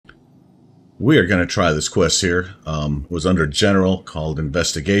We are going to try this quest here. It was under General, called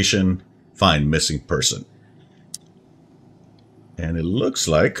Investigation, Find Missing Person. And it looks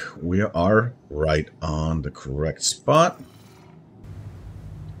like we are right on the correct spot.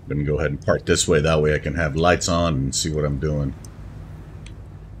 I'm going to go ahead and park this way. That way I can have lights on and see what I'm doing.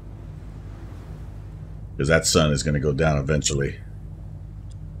 Because that sun is going to go down eventually.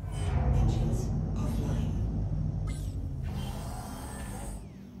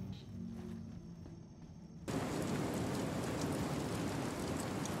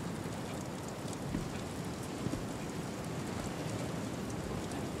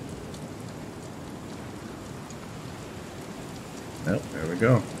 Well, there we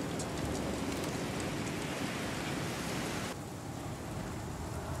go.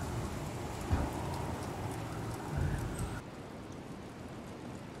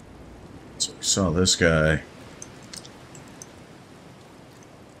 So we saw this guy.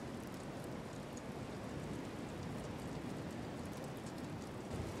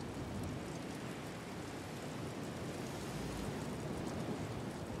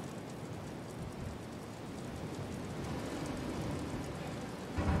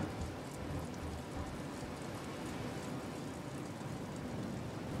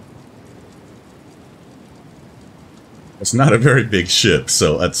 It's not a very big ship,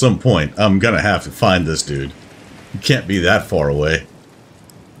 so at some point I'm gonna have to find this dude. He can't be that far away.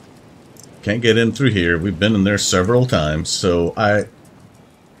 Can't get in through here. We've been in there several times, so I'm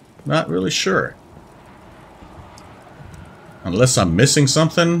not really sure. Unless I'm missing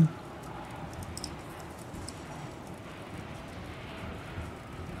something.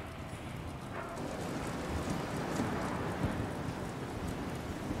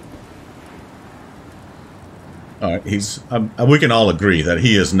 Alright, we can all agree that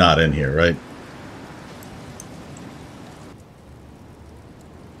he is not in here, right?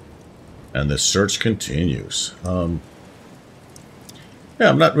 And the search continues. Yeah,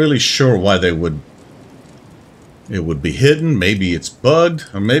 I'm not really sure why it would be hidden. Maybe it's bugged,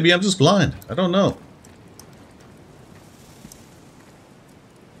 or maybe I'm just blind. I don't know.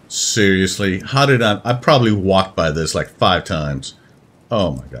 Seriously, how did I probably walked by this like 5 times.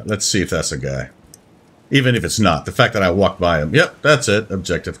 Oh my god, let's see if that's a guy. Even if it's not, the fact that I walked by him. Yep, that's it.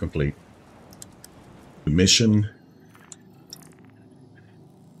 Objective complete. Mission.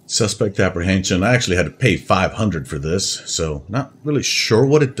 Suspect apprehension. I actually had to pay $500 for this, so not really sure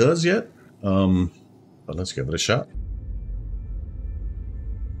what it does yet. But let's give it a shot.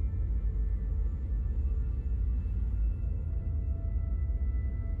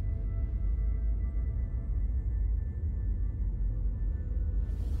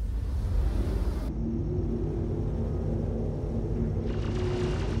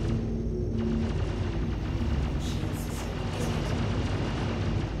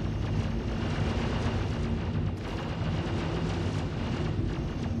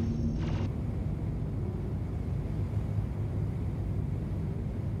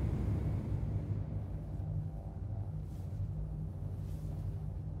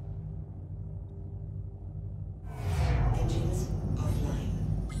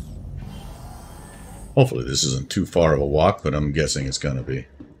 Hopefully this isn't too far of a walk, but I'm guessing it's gonna be.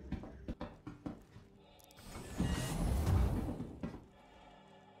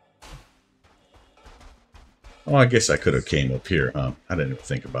 Oh, I guess I could have came up here, huh? I didn't even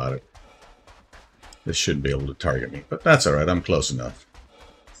think about it. This shouldn't be able to target me, but that's alright, I'm close enough.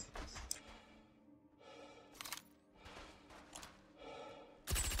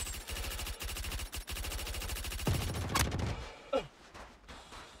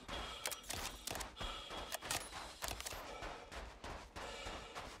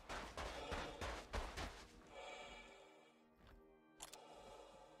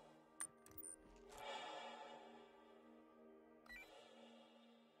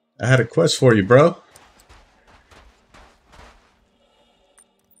 I had a quest for you, bro.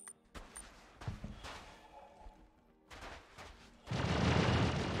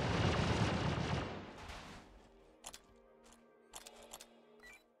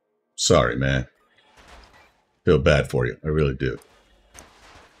 Sorry, man. Feel bad for you. I really do.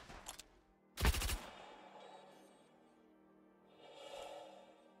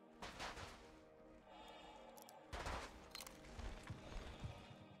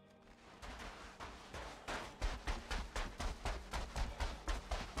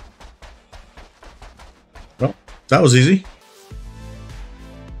 Well, that was easy.